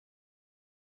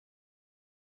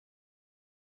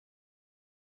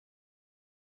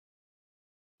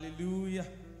Hallelujah.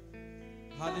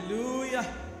 Hallelujah.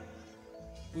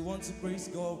 We want to praise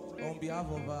God on behalf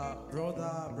of our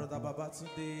brother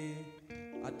Babatunde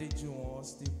Adejuwon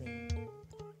Stephen.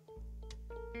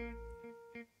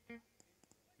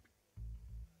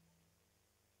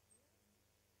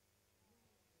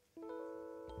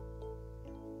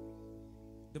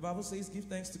 The Bible says, give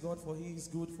thanks to God for He is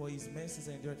good, for His mercies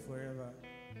endure forever.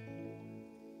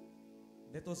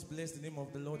 Let us bless the name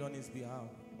of the Lord on His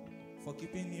behalf, for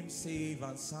keeping him safe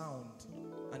and sound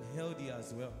and healthy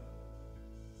as well.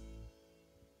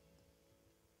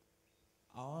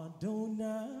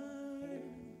 Adonai,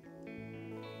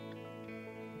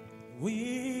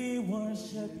 we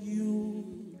worship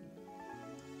you,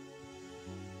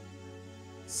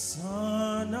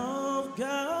 Son of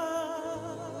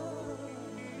God.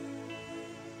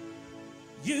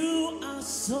 You are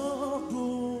so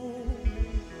good,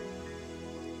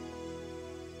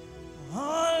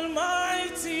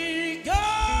 Almighty God.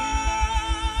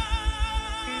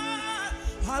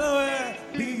 Hallowed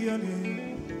be your name.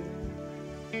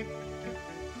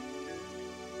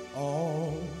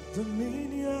 All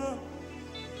dominion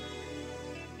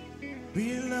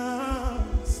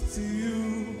belongs to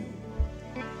you,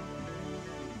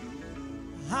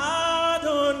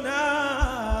 Adonai.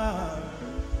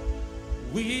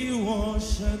 We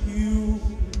worship you,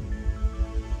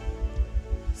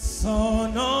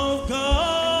 Son of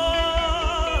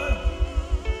God.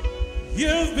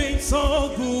 You've been so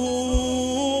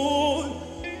good,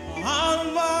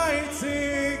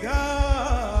 Almighty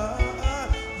God.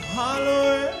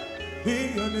 Hallowed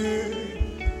be your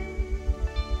name.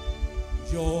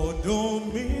 Your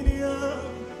dominion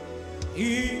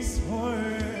is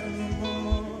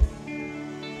forevermore.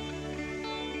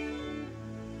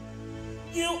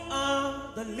 You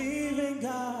are the living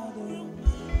God.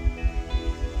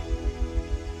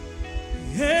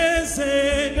 Yes,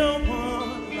 ain't no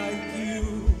one like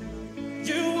you.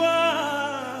 You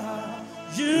are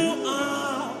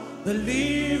the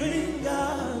living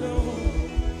God.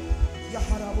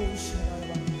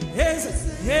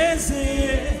 Yes,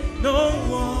 ain't no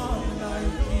one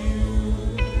like you.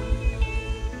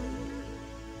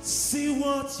 See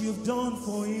what you've done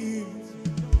for him.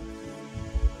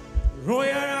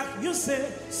 Royal, you say,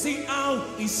 see how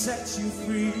he sets you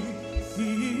free.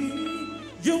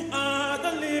 You are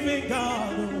the living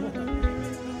God.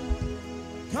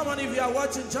 Come on, if you are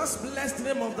watching, just bless the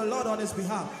name of the Lord on his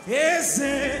behalf. Is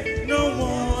there no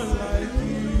one like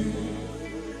you?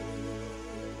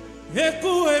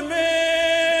 Ekueme,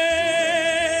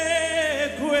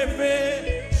 ekueme,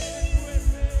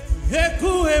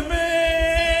 ekueme,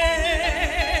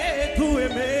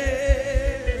 ekueme.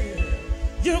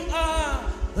 You are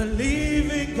the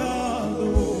living God.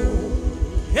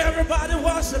 Everybody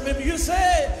worship him. You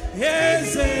say,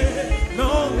 is there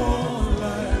no one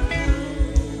like you?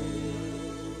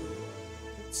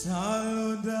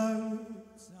 Taloda,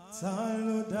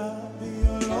 be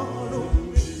alone.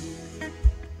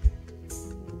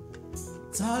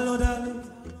 Taloda,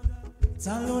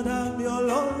 be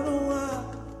alone.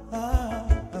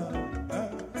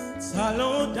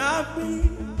 Taloda, be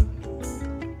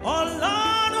alone.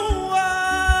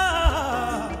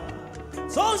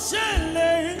 So shele,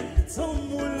 so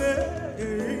mule,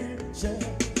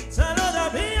 taloda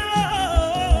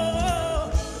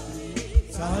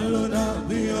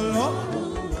be alone.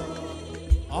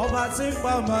 Oba ti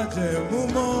pa ma je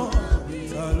mumo,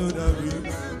 taloda be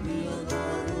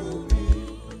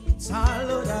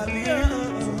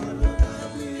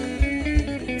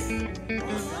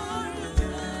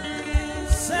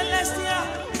Celestia,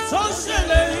 so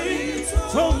shele,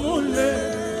 so mule.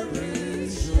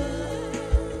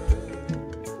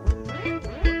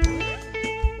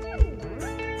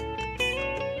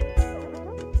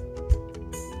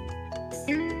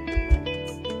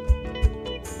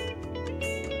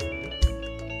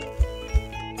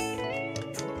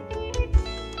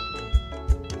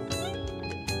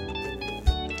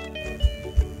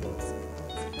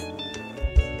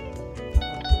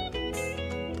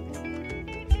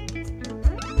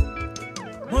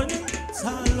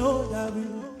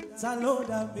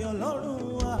 Taloda be Ọlọ́run.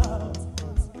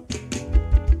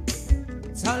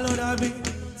 Taloda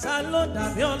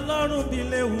be Ọlọ́run bí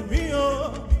léwu mí o.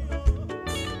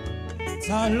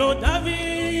 Taloda be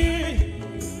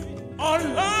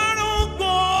Ọlọ́run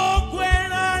gbogbo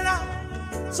ẹ̀rara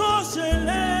tó ṣe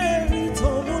lérí tó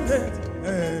múlẹ̀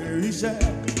iṣẹ́.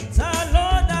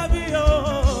 Taloda be o.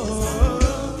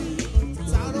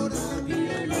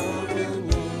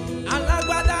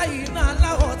 Alágbádá yìí náà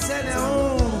aláwọ̀ tẹ́lẹ̀ o.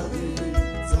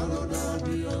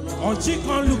 Ọ̀jí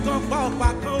kan lù kan pa ọ̀pá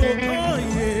kan ò kàn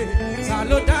yé. Ta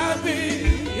ló dàbí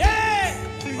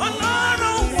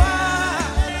Ọlọ́run wá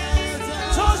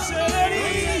tó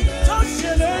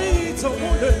ṣèlérí tó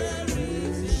múlẹ̀.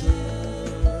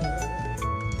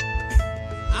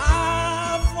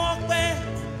 Àfọpẹ́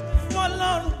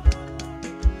fọlọ́run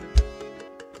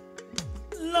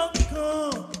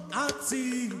lọ́kàn àti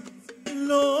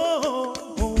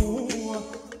lóhùn.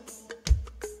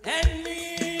 Ẹni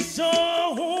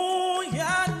ṣòhun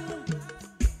yanu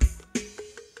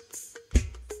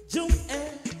ju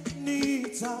ẹni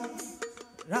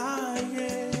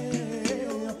tàráyé.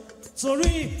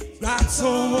 Torí ìgbà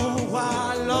tó wà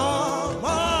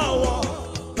lọ́wọ́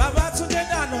Babátúndé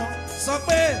Dànà sọ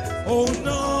pé òun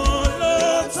náà ló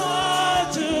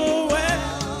tọ́jú ẹ,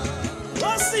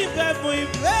 ó sì bẹ̀bùn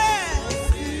ìfẹ́.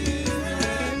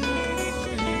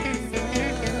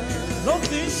 Ló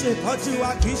fi ń ṣètọ́jú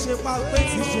wa, kì í ṣe pa pé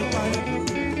kì í ṣe pa ẹ̀.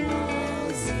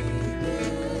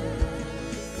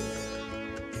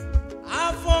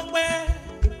 Àfọpẹ́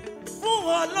fún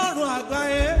Ọlọ́run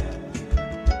àgbáyé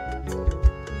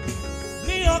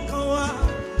ní ọkàn wa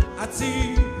àti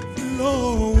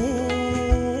lóhùn.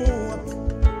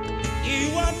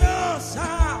 Ìwọ náà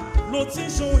ṣáà ló ti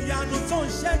ṣòun ìyanu tó ń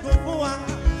ṣẹ́gun fún wa.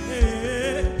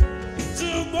 Ju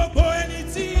gbogbo ẹni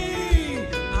tí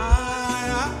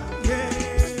ara yẹ.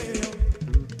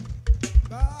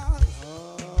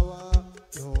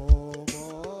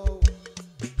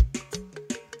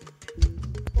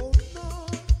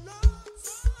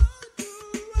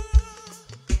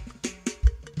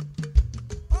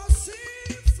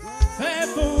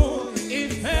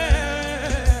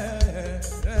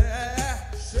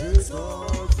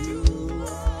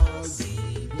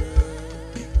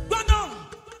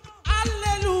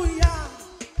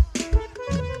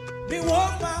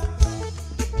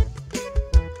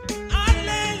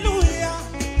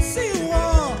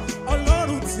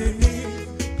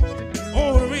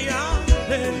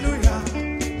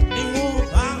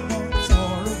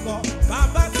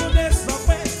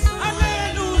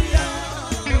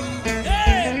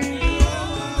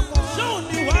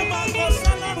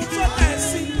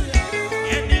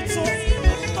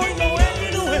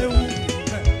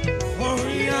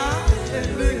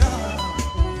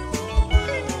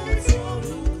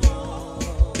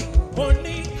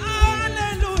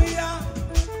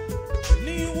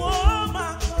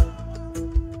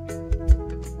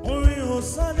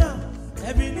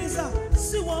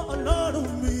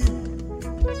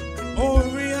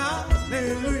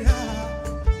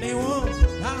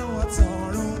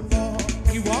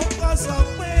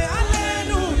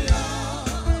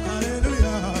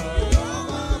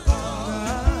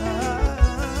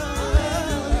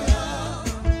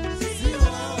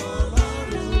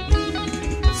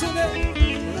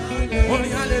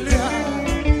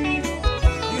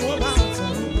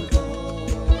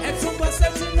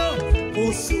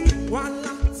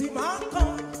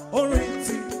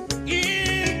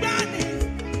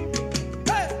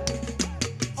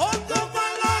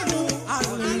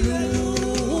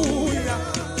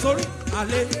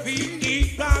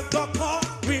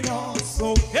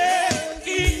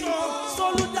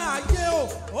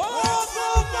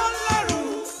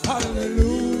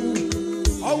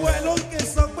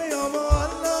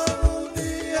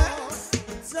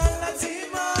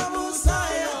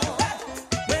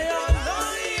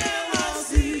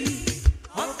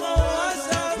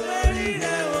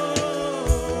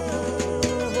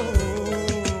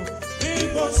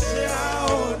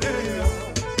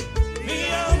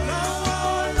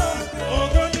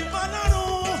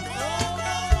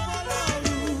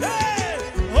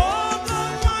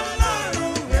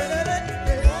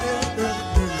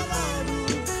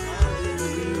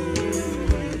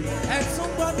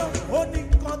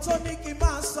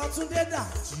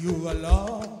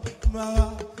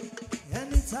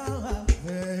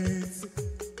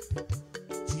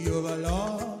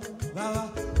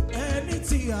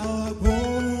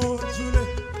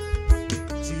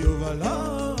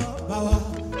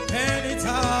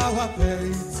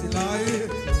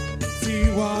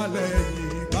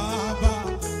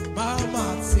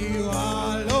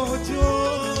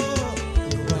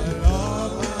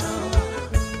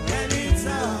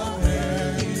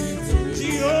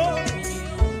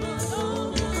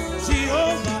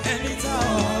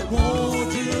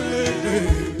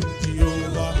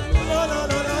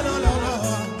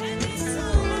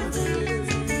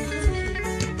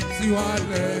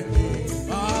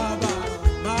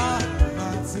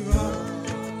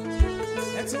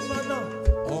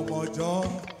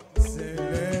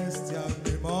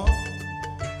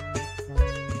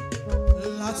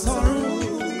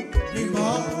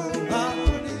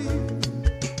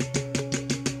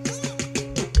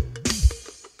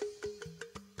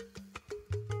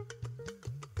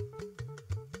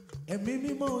 ẹ̀mí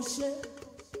mímọ́ ó ṣe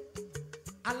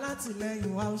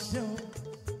alátìlẹ́yìn wa ó ṣe o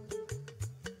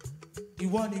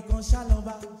ìwọ nìkan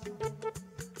ṣálọ́ba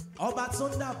ọba tó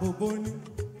ń dáàbò bò ní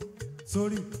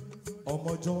torí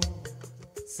ọmọjọ́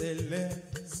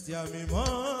celestial mímọ́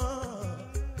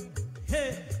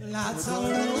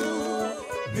látọ̀run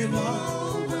mímọ́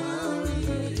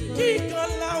kíkan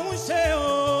làwọn ṣe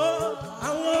o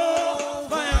àwọn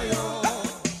fàyà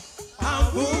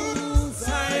àbú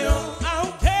sayọ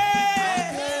àwùké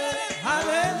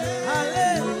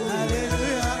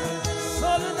hallelujah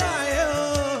sọlúdàyẹ o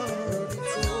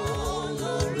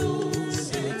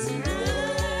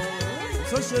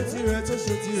tó ṣe tirẹ̀ tó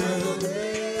ṣe tirẹ̀.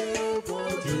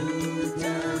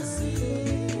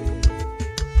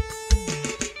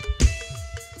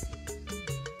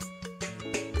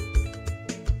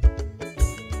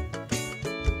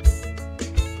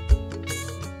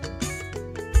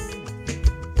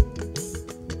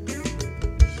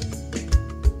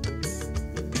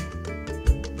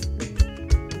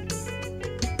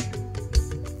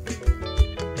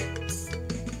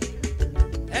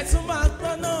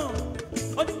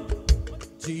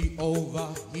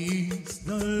 Jehovah is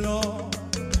the Lord.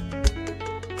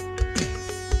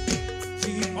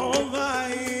 Jehovah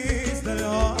is the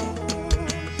Lord.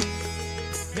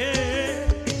 Yeah.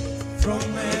 From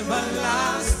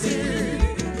everlasting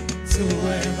to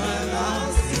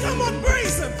everlasting. Come on,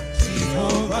 praise him.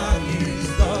 Jehovah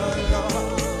is the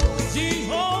Lord.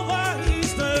 Jehovah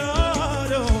is the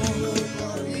Lord.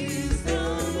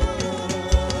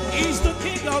 He's the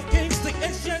King of Kings, the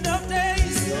Ancient of Days.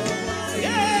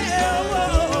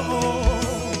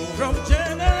 From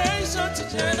generation to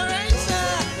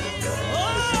generation,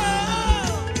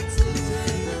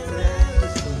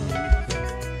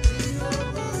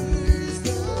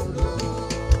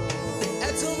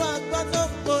 and to my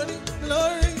God,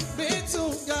 glory be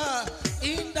to God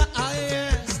in the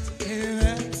highest.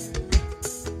 Amen.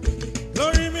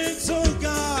 Glory be to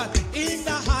God in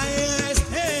the highest.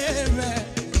 Amen.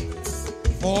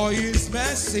 For His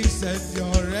mercies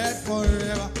endure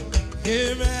forever.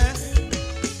 Amen.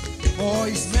 For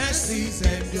His mercies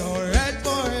endure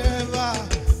forever.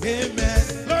 Amen.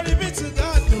 Glory be to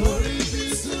God. Glory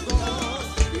be to God.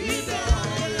 In the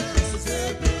highest.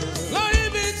 Amen. Glory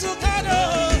be to God.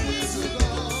 Glory be to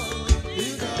God.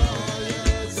 In the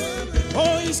highest. Amen.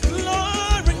 For His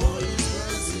glory. For His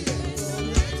mercy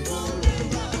endure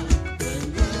forever.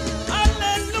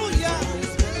 Hallelujah. For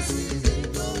His mercies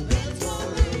endure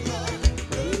forever.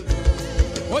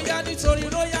 Amen. Oh yeah, nítorí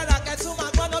royal racket to my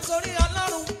God, nítorí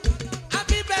Ọlọ́run.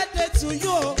 Happy birthday to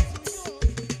you.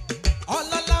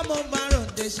 Ọlọ́lá mo máa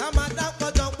ròde ṣàmádá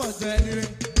pọ̀jọ́pọ̀jọ́ ẹni rẹ̀.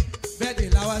 Bẹ́ẹ̀ni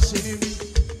làwa ṣe ní rí.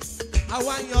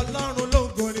 Àwa yan Ọlọ́run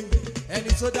lógo ni.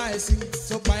 Ẹni tó dá ẹ sí,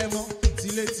 tó pa ẹ mọ́,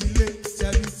 tilétilé,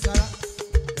 tẹ̀bí tara.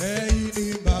 Ẹ̀yin ni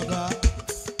bàbá,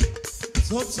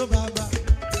 tó tó bàbá.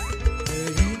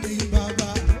 Ẹ̀yin ni bàbá,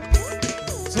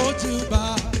 tó ju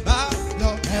bàbá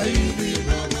lọ. Ẹ̀yin ni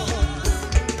bàbá,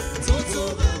 tó tó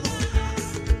bàbá.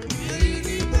 Ẹ̀yin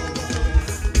ni bàbá,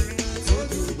 tó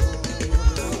ju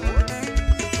bàbá.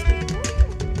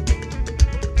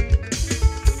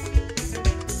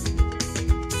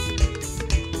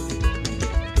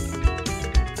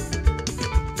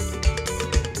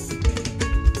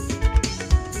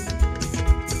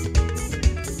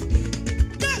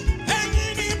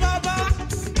 Ẹ̀yin ni bàbá,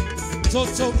 tó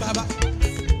tó bàbá.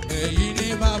 Ẹ̀yin ni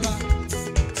bàbá,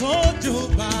 tó ju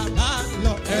bàbá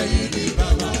lọ. Ẹ̀yin ni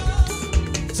bàbá,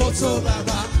 tó tó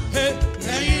bàbá.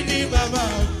 Ẹ̀yin ni bàbá,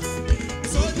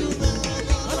 tó ju bàbá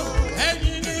lọ.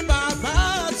 Ẹ̀yin ni bàbá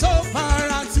tó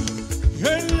farati.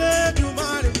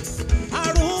 Elédùmarè,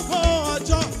 arúgbó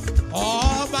ọjọ́,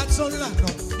 ọba tó lànà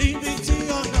níbi tí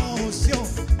ọ̀nà ò sí o.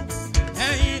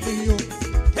 Ẹ̀yin ni o,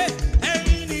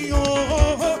 ẹ̀yin ni o,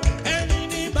 ẹ̀yin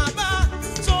ni bàbá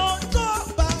tó tó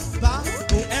bàbá.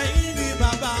 Ẹ̀yin ni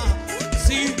bàbá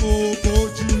tí mo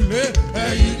bójúlé.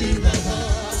 Ẹ̀yin ni bàbá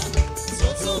tó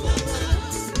tó bàbá.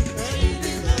 Ẹ̀yin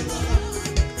ni bàbá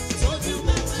tó ju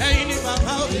bàbá. Ẹ̀yin ni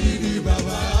bàbá, ẹ̀yin ni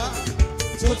bàbá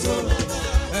tó tó bàbá.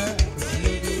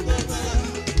 Ẹ̀yin ni bàbá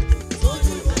tó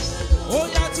ju bàbá. Ó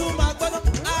yá tún máa gbọ́dọ̀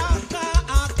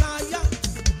àkàyà.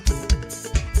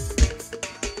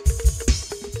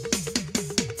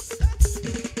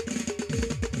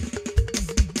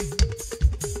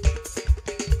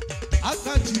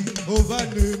 Akaji over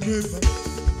the river.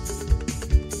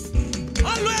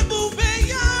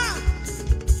 Alwebubeya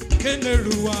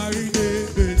Keneruari de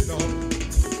Beno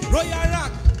Royal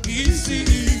Rock Easy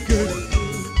Ige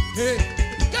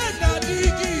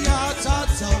Kenadigi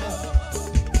Atata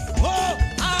Oh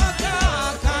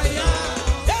Akakaya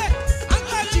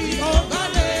Akaji over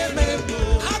the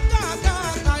river.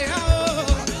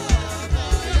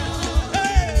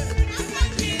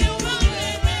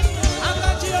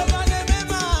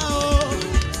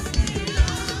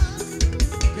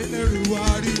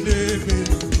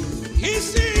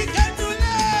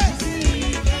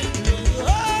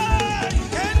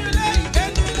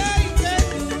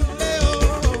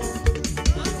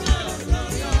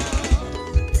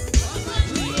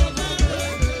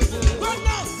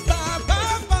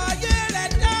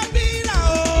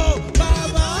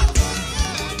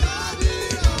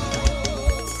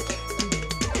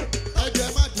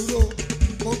 dúró.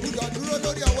 Kò gbúdọ̀ dúró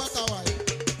lórí ọwọ́ tàwa yìí.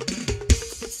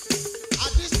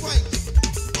 At this point,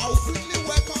 I will quickly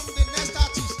welcome the next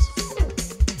artist.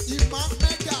 Imam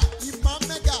Mega,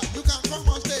 you can come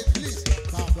on stage, please.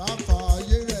 Bàbá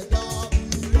fààyè rẹ̀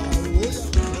dábìrà òòyà.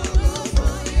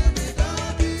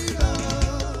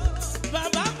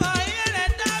 Bàbá fààyè rẹ̀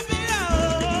dábìrà o.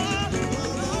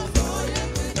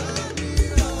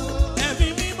 Ẹ̀mí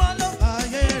mímọ́ ló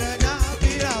fààyè rẹ̀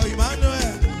dábìrà o,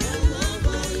 Emmanuel.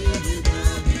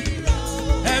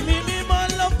 Ẹ̀mí mímọ́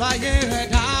ló fààyè rẹ̀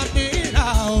dábìrà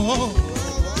o.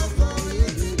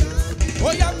 Ó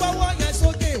yá gbọ́wọ́ yẹn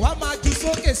sókè, wàá máa ju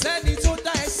sókè sẹ́ni tó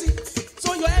dá ẹ sí,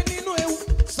 tó yọ ẹ́ nínú ewu.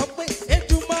 Sọ pé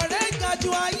Èdùmàrè ga jù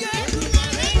ayé.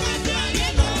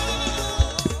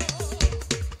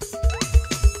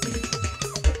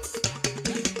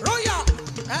 Royal,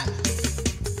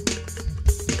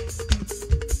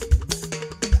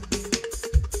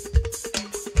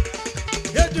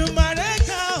 Èdùmàrè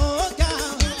ga o, ga o.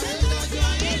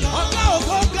 Ọ̀gá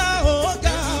ògo ga o,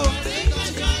 ga o.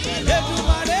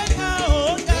 Èdùmàrè ga o,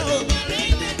 ga o.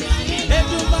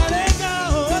 Èdùmàrè ga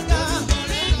o, ga o.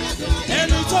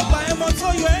 Ẹni tó pa ẹmọ tó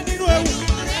yọ ẹ́ nínú ewu.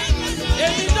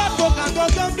 Èmi Dotvocals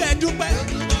gangan bẹ̀ dúpẹ́.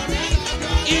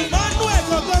 Emmanuel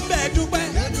gangan bẹ̀ dúpẹ́.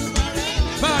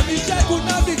 Bàmí Ṣẹ́gun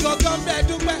Nábì gangan bẹ̀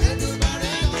dúpẹ́.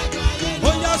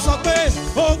 Ó yá sọ pé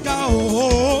ó ga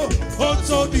o, ó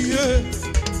tóbi yé.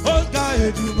 Ó ga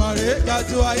Èdùmàrè ga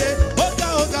jù ayé. Ó ga,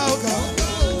 ó ga, ó ga.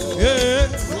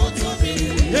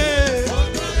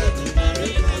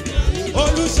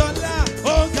 Olúṣọlá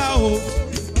ó ga o,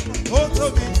 ó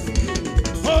tóbi.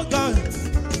 Ó ga,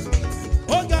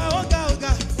 ó ga, ó ga, ó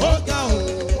ga, ó ga o,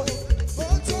 ó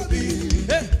tóbi.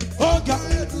 Ó ga.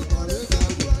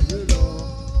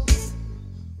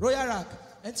 Royal Rack,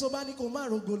 ẹni tó bá ní kó má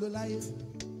rògbòlò láyé,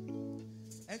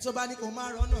 ẹni tó bá ní kó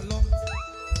má rọ́nà lọ,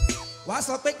 wàá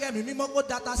sọ pé kẹ́mi mímọ́ kó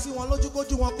data sí wọn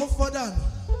lójúkójú wọn kó fọ́ dànù.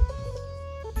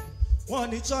 Wọ́n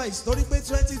ní choice torí pé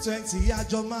 2020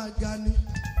 àjọ máa ga ni.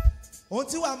 Ohun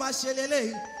tí wàá máa ṣe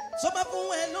lélẹ́yìí, tó bá fún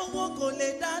ẹ lówó kò lè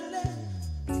dálé,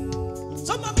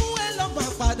 tó bá fún ẹ lọ́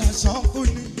máa padà ṣọ́kù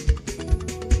ni.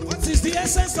 What is the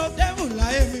essence of devil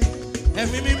láyé mi?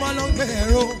 Ẹ̀mí mímọ́ ló ń gbé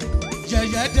ẹ̀rọ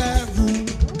yẹ̀yẹ́ devil.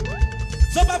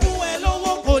 Tó bá fún ẹ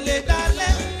lówó kò lè dálé,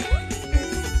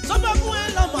 tó bá fún ẹ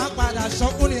lọ́ máa padà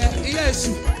ṣọ́kù ni iye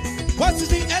èṣù. What is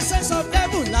the essence of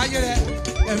devil láyé rẹ?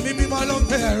 Ẹ̀mí mímọ́ ló ń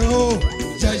gbé ẹ̀rọ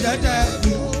yẹ̀yẹ́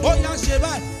devil. Ó yá ṣe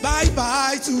báyìí, bye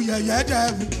bye to yẹ̀yẹ́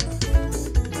devil.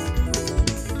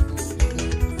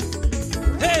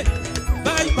 Hey,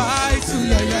 bye bye to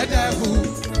yẹ̀yẹ́ devil.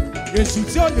 Èṣù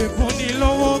tí ó lè fún ni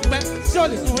lówó pẹ́, tí ó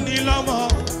lè fún ni lọ́mọ.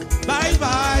 Bye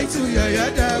bye to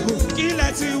yẹ̀yẹ́ devil. Kí lẹ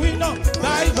ti wí náà?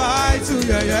 Bye bye to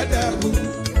yẹ̀yẹ́ devil.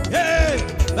 Hey,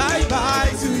 bye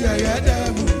bye to yẹ̀yẹ́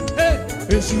devil. Hey,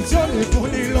 èṣù tí ó lè fún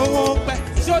ni lówó pẹ́,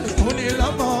 tí ó lè fún ni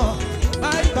lọ́mọ.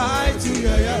 Bye bye to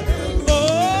yẹ̀yẹ́ devil.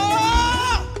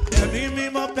 Oh, ẹ̀mí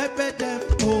mímọ́ pẹ́pẹ́ devil.